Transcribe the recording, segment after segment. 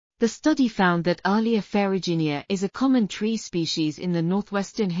The study found that Olea ferruginea is a common tree species in the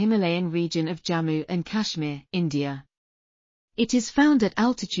northwestern Himalayan region of Jammu and Kashmir, India. It is found at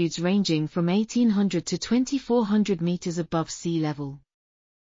altitudes ranging from 1800 to 2400 meters above sea level.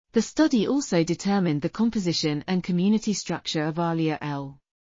 The study also determined the composition and community structure of Olea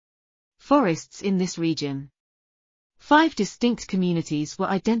forests in this region. 5 distinct communities were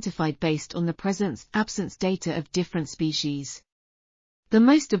identified based on the presence-absence data of different species. The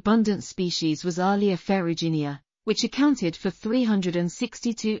most abundant species was Olea ferruginea, which accounted for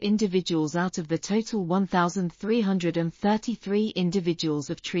 362 individuals out of the total 1,333 individuals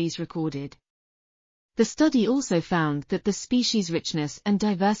of trees recorded. The study also found that the species richness and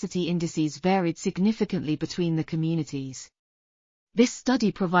diversity indices varied significantly between the communities. This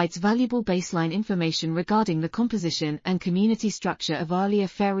study provides valuable baseline information regarding the composition and community structure of Olea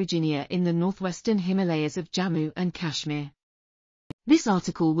ferruginea in the northwestern Himalayas of Jammu and Kashmir. This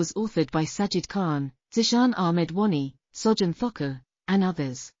article was authored by Sajid Khan, Zishan Ahmad Wani, Sajan Thakur, and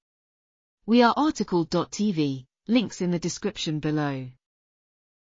others. We are RTCLTV, links in the description below.